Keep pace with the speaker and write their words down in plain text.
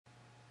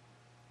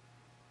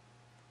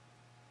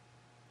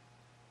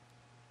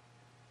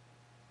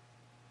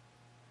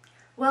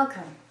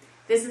Welcome.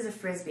 This is a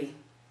Frisbee.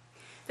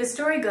 The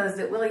story goes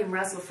that William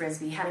Russell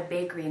Frisbee had a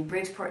bakery in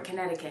Bridgeport,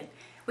 Connecticut,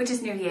 which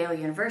is near Yale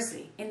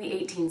University, in the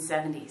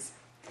 1870s.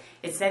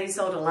 It said he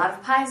sold a lot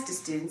of pies to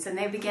students, and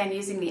they began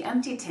using the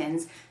empty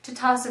tins to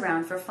toss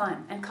around for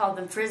fun and called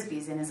them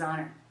Frisbees in his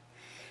honor.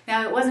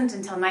 Now, it wasn't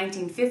until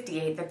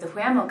 1958 that the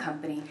Wham-O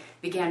company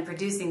began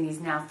producing these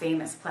now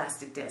famous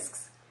plastic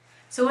discs.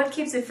 So what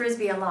keeps a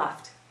Frisbee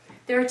aloft?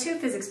 There are two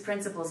physics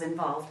principles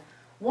involved.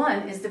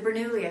 One is the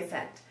Bernoulli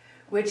Effect,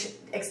 which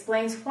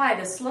explains why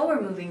the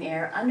slower moving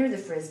air under the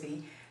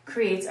Frisbee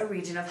creates a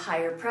region of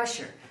higher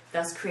pressure,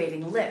 thus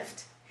creating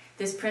lift.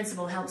 This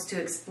principle helps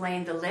to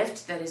explain the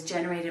lift that is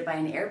generated by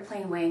an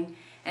airplane wing,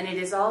 and it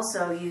is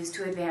also used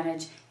to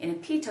advantage in a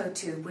pitot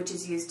tube, which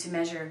is used to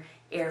measure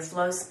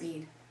airflow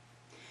speed.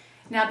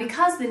 Now,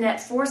 because the net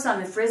force on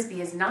the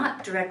Frisbee is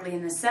not directly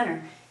in the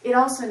center, it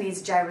also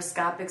needs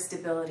gyroscopic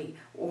stability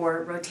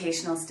or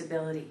rotational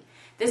stability.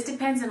 This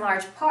depends in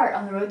large part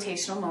on the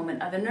rotational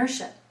moment of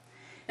inertia.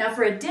 Now,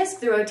 for a disk,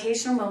 the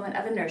rotational moment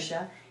of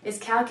inertia is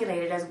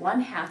calculated as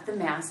 1/2 the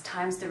mass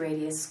times the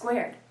radius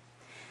squared.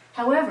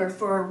 However,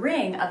 for a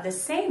ring of the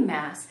same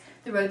mass,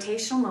 the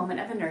rotational moment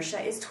of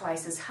inertia is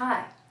twice as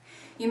high.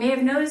 You may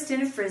have noticed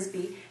in a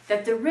Frisbee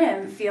that the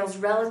rim feels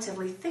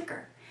relatively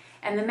thicker,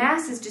 and the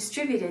mass is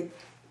distributed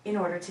in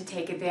order to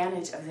take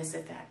advantage of this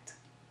effect.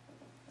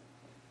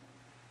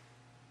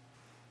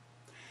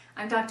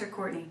 I'm Dr.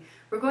 Courtney.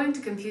 We're going to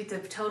compute the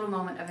total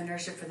moment of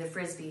inertia for the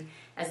Frisbee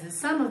as the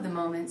sum of the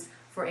moments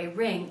for a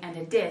ring and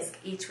a disk,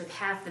 each with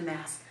half the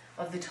mass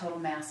of the total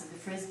mass of the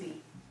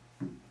Frisbee.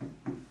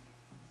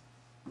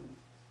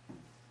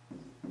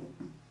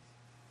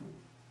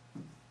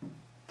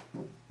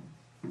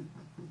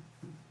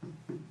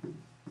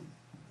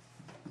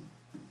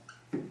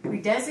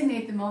 We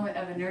designate the moment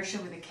of inertia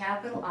with a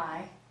capital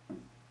I.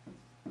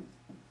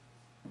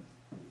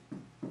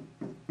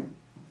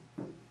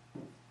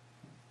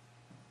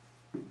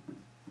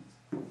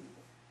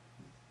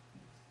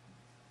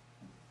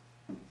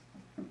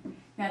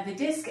 Now, the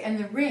disk and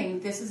the ring,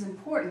 this is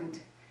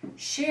important,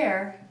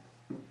 share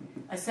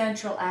a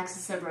central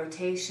axis of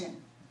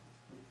rotation.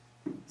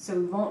 So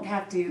we won't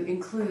have to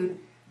include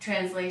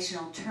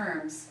translational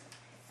terms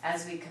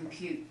as we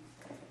compute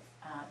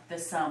the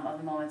sum of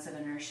the moments of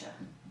inertia.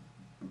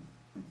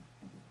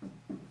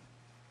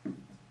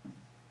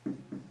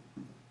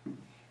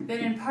 Then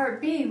in part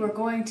B, we're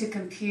going to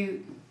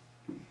compute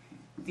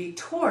the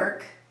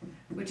torque,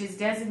 which is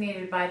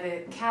designated by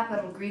the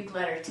capital Greek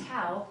letter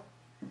tau,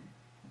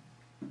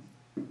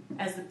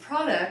 as the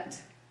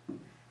product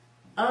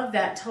of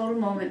that total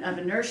moment of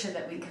inertia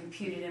that we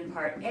computed in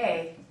part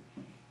A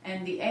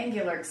and the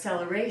angular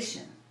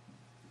acceleration,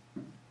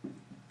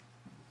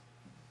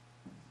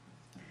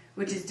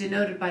 which is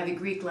denoted by the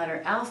Greek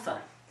letter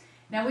alpha.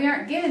 Now, we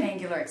aren't given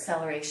angular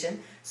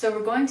acceleration, so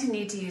we're going to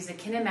need to use a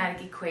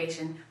kinematic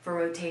equation for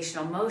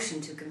rotational motion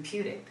to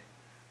compute it.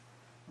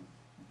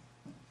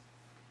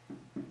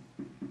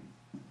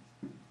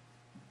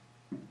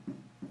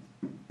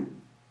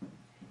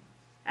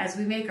 As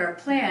we make our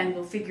plan,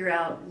 we'll figure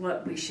out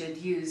what we should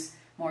use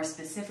more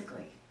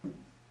specifically.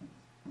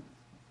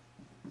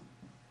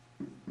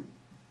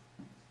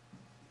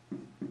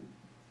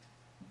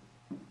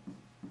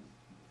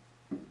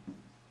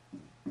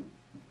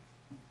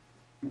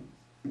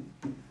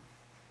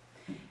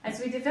 As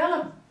we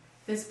develop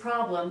this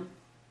problem,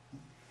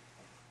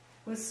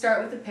 we'll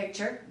start with a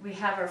picture. We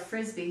have our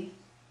Frisbee,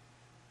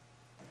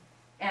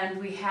 and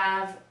we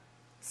have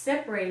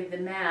separated the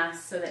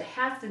mass so that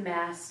half the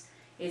mass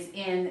is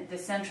in the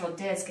central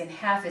disk and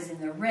half is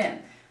in the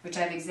rim, which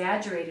I've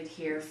exaggerated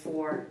here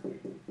for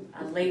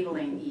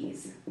labeling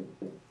ease.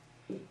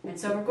 And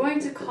so we're going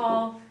to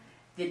call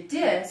the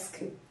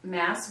disk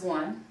mass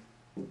 1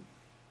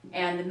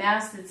 and the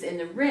mass that's in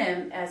the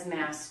rim as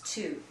mass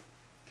 2.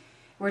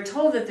 We're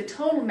told that the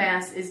total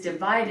mass is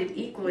divided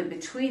equally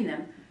between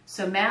them,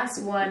 so mass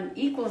 1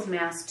 equals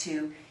mass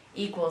 2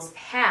 equals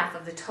half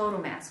of the total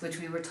mass, which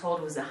we were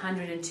told was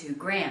 102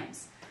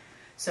 grams.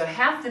 So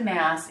half the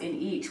mass in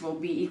each will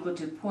be equal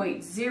to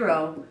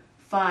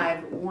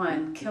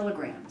 0.051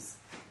 kilograms.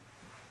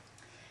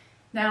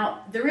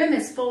 Now, the rim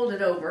is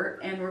folded over,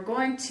 and we're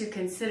going to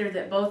consider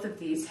that both of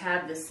these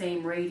have the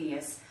same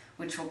radius,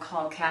 which we'll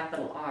call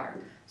capital R.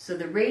 So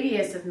the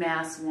radius of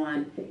mass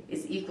 1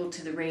 is equal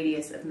to the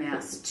radius of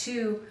mass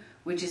 2,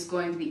 which is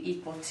going to be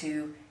equal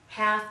to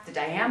half the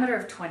diameter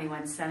of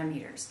 21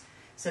 centimeters.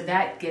 So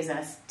that gives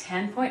us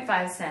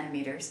 10.5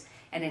 centimeters,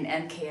 and in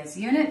MKS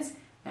units,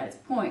 that's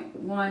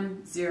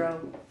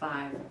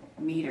 0.105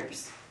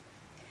 meters.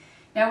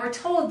 Now, we're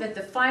told that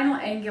the final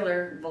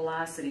angular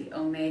velocity,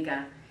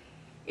 omega,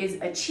 is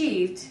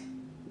achieved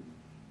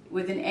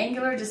with an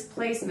angular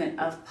displacement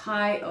of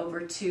pi over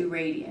 2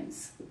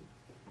 radians,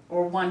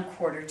 or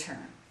 1/4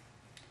 turn.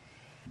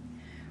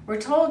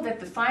 We're told that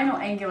the final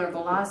angular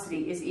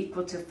velocity is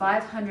equal to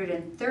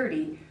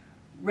 530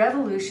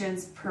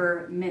 revolutions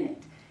per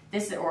minute,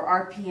 or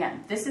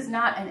RPM. This is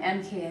not an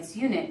MKS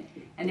unit,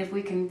 and if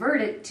we convert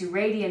it to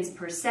radians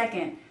per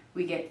second,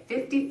 we get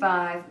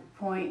 55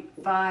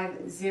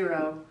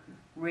 8.50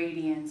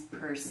 radians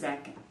per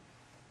second.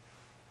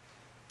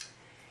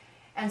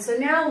 And so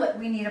now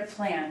we need a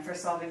plan for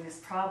solving this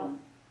problem.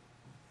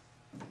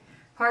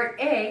 Part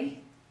A,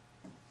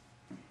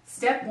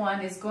 step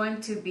 1 is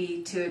going to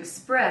be to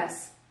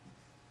express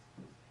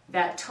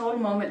that total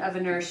moment of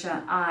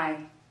inertia I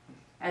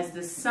as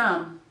the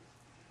sum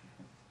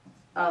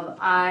of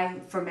I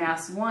for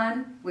mass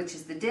 1, which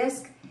is the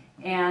disk,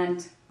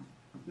 and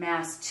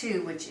mass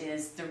 2, which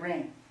is the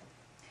ring.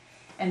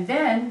 And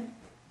then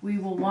we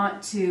will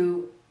want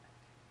to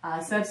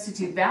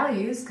substitute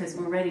values, because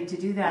we're ready to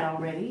do that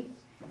already.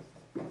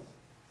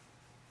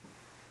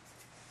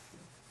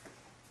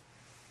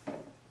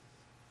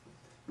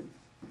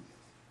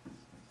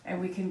 And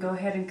we can go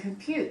ahead and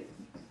compute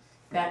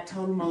that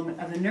total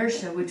moment of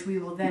inertia, which we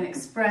will then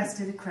express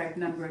to the correct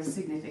number of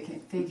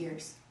significant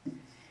figures.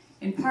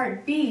 In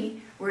part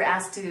B, we're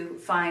asked to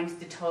find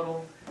the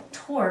total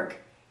torque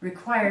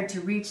required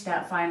to reach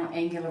that final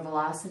angular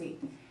velocity.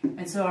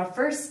 And so our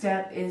first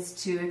step is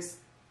to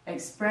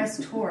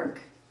express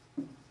torque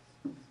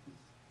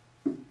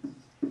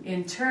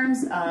in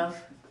terms of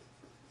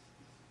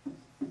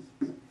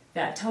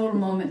that total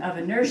moment of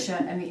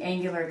inertia and the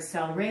angular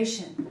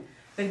acceleration.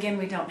 But again,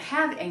 we don't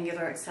have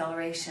angular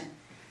acceleration.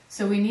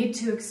 So we need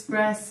to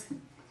express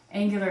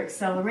angular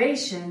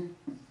acceleration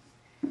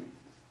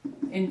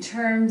in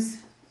terms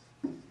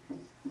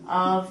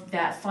of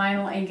that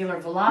final angular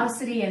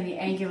velocity and the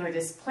angular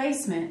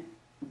displacement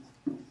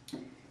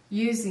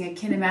using a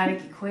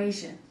kinematic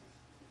equation.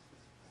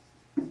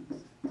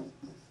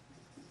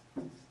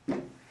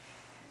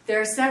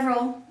 There are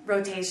several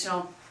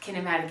rotational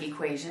kinematic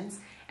equations,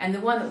 and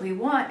the one that we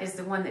want is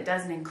the one that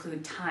doesn't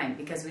include time,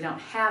 because we don't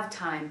have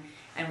time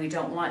and we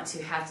don't want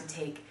to have to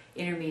take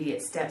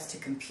intermediate steps to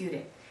compute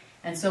it.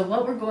 And so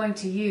what we're going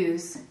to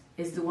use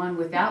is the one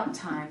without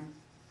time.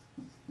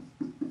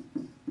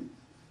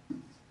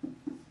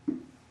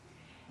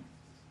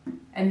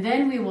 And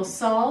then we will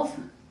solve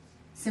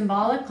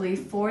symbolically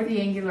for the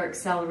angular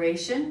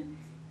acceleration.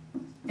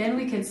 Then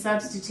we can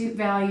substitute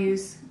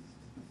values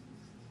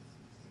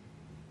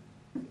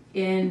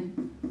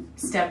in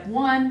step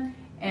 1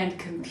 and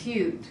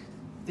compute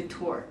the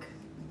torque.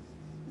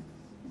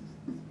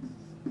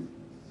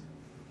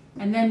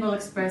 And then we'll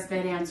express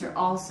that answer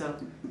also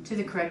to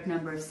the correct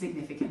number of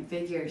significant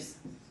figures.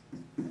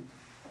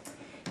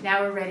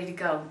 Now we're ready to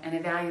go and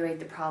evaluate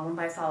the problem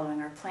by following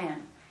our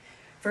plan.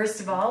 First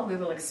of all, we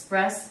will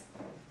express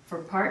for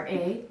part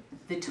A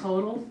the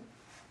total,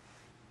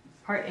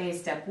 part A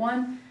step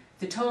 1,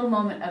 the total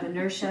moment of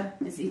inertia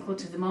is equal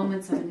to the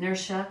moments of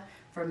inertia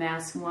for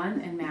mass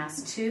 1 and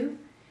mass 2.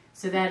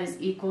 So that is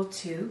equal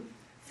to,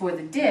 for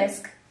the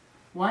disk,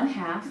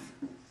 1/2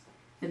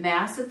 the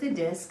mass of the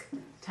disk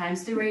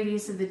times the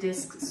radius of the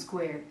disk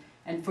squared.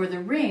 And for the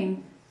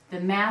ring, the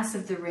mass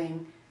of the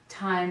ring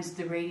times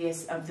the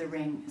radius of the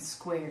ring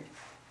squared.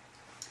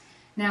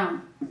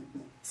 Now,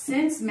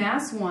 since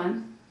mass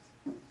 1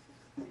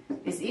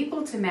 is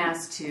equal to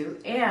mass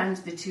 2 and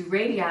the two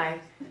radii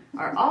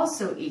are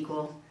also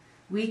equal,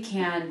 we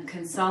can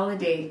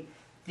consolidate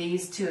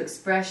these two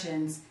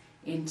expressions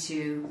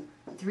into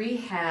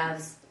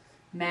 3/2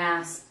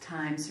 mass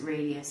times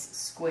radius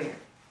squared.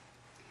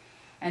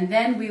 And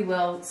then we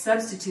will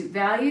substitute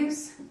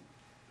values,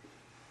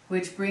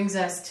 which brings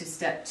us to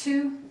step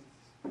 2,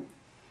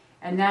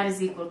 and that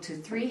is equal to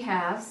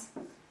 3/2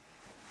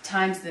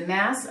 times the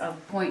mass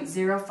of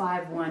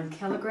 0.051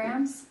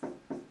 kilograms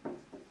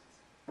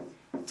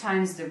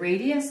times the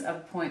radius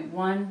of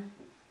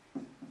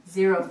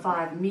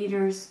 0.105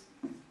 meters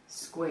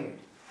squared.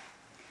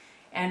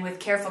 And with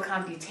careful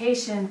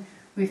computation,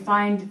 we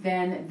find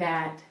then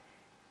that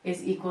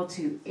is equal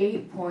to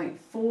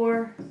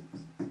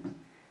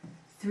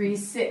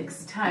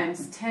 8.436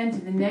 times 10 to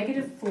the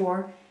negative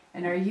 4,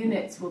 and our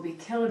units will be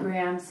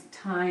kilograms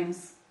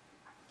times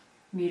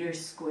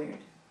meters squared.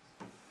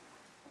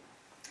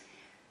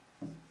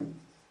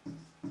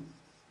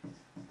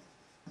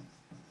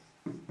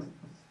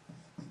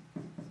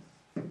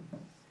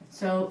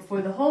 So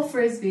for the whole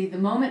Frisbee, the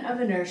moment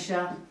of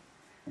inertia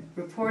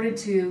reported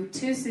to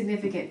two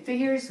significant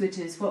figures, which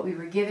is what we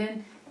were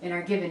given in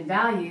our given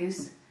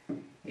values,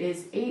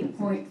 is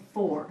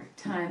 8.4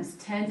 times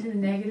 10 to the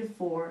negative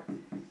 4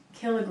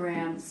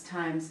 kilograms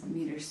times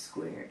meters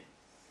squared.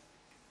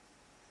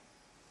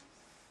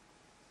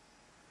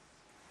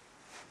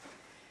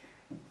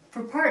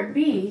 For part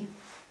B,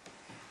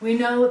 we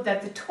know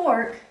that the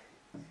torque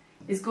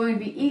is going to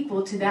be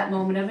equal to that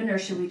moment of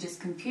inertia we just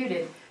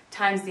computed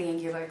times the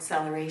angular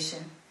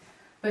acceleration.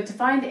 But to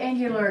find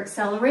angular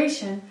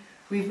acceleration,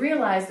 we've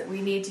realized that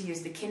we need to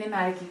use the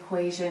kinematic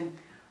equation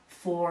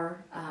for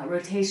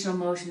rotational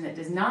motion that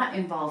does not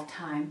involve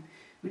time,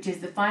 which is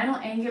the final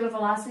angular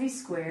velocity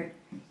squared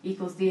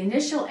equals the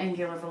initial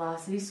angular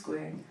velocity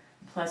squared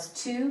plus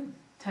 2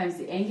 times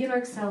the angular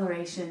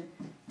acceleration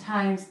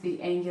times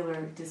the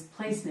angular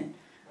displacement,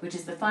 which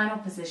is the final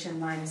position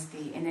minus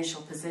the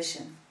initial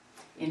position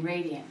in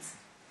radians.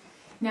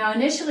 Now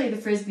initially the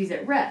Frisbee's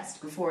at rest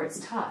before it's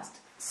tossed,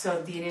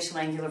 so the initial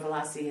angular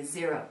velocity is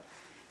 0.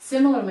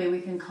 Similarly,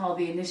 we can call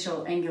the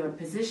initial angular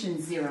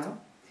position 0.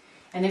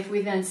 And if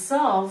we then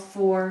solve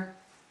for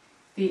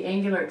the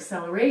angular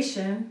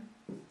acceleration,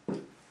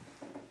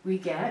 we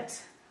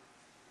get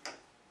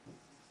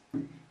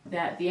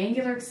that the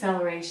angular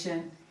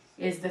acceleration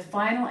is the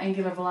final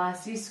angular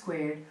velocity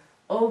squared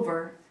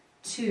over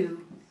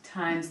 2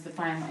 times the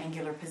final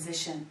angular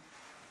position,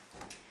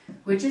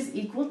 which is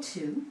equal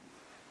to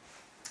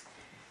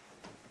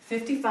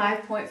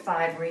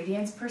 55.5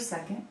 radians per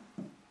second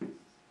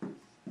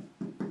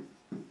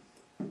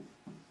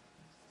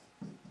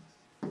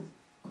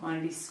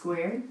quantity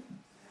squared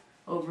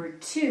over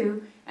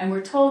 2, and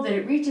we're told that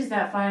it reaches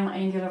that final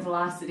angular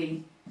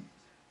velocity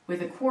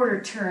with a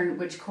quarter turn,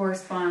 which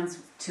corresponds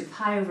to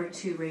pi over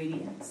 2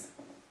 radians.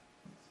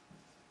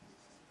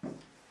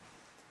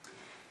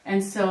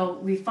 And so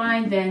we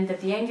find then that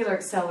the angular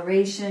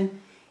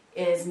acceleration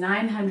is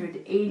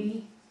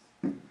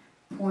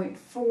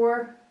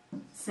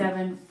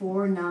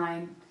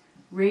 980.4749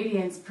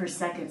 radians per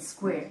second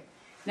squared.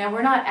 Now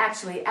we're not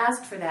actually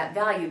asked for that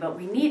value, but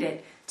we need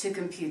it to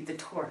compute the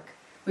torque,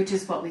 which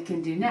is what we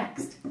can do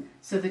next.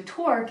 So the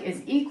torque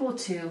is equal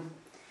to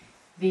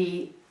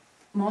the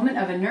moment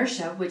of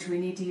inertia, which we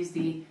need to use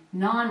the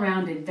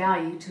non-rounded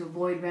value to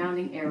avoid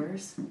rounding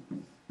errors.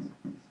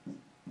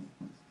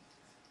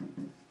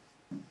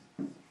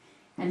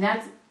 And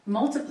that's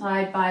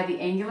multiplied by the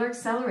angular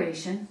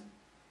acceleration,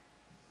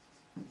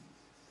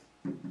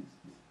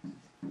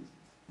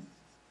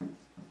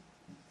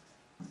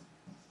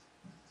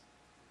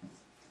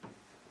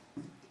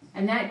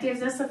 and that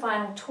gives us a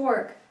final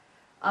torque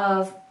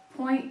of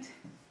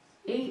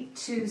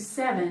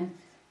 0.827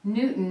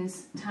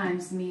 newtons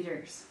times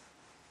meters.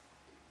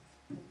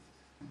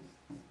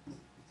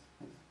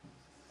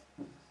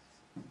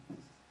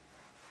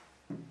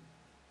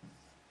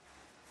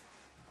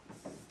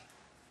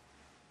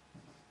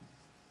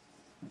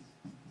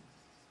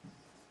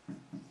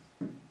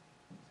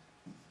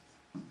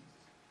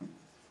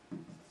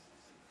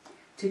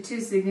 To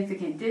 2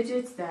 significant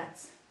digits,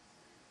 that's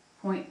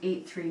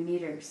 0.83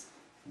 meters.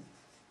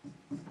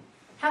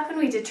 How can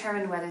we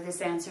determine whether this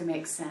answer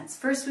makes sense?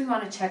 First, we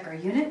want to check our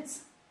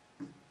units.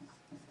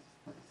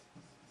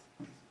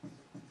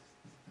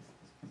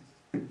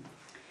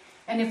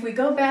 And if we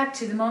go back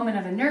to the moment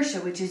of inertia,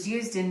 which is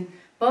used in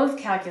both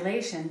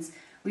calculations,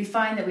 we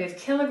find that we have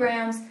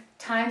kilograms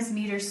times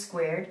meters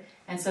squared,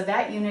 and so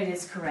that unit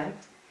is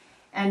correct.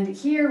 And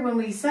here, when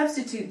we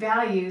substitute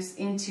values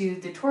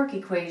into the torque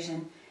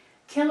equation,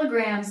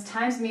 kilograms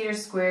times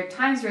meters squared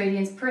times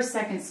radians per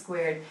second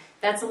squared,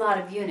 that's a lot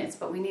of units,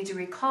 but we need to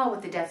recall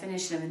what the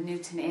definition of a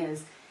Newton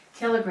is.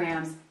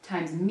 Kilograms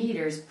times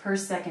meters per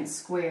second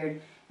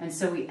squared, and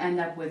so we end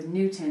up with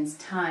newtons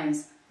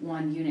times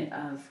 1 unit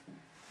of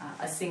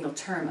a single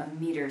term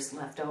of meters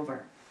left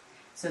over.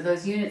 So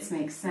those units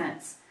make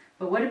sense.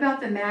 But what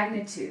about the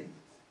magnitude?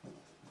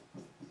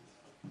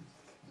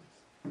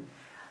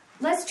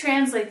 Let's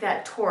translate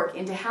that torque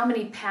into how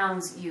many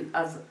pounds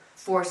of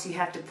force you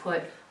have to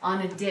put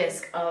on a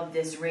disk of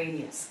this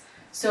radius.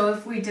 So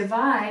if we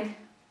divide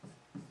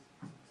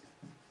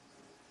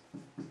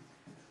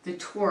the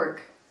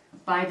torque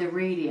by the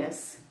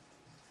radius,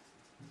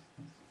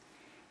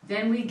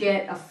 then we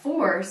get a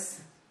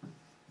force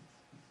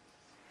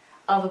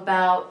of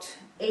about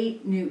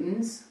 8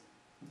 newtons,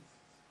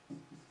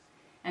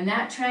 and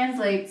that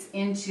translates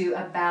into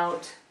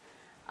about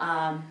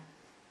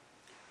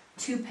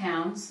 2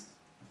 pounds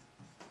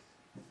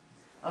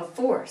of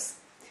force.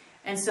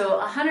 And so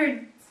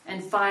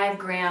 105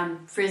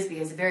 gram Frisbee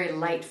is a very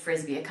light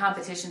Frisbee. A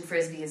competition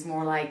Frisbee is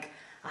more like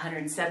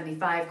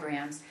 175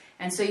 grams.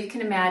 And so you can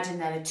imagine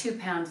that a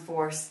 2-pound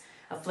force,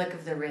 a flick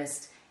of the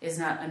wrist, is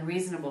not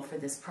unreasonable for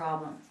this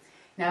problem.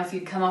 Now if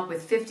you'd come up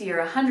with 50 or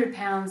 100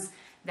 pounds,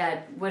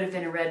 that would have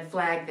been a red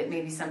flag that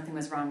maybe something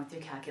was wrong with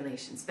your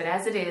calculations. But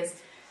as it is,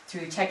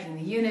 through checking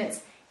the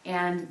units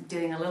and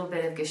doing a little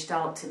bit of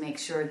gestalt to make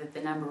sure that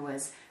the number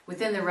was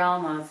within the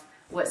realm of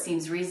what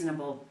seems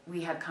reasonable,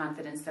 we have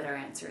confidence that our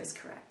answer is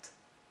correct.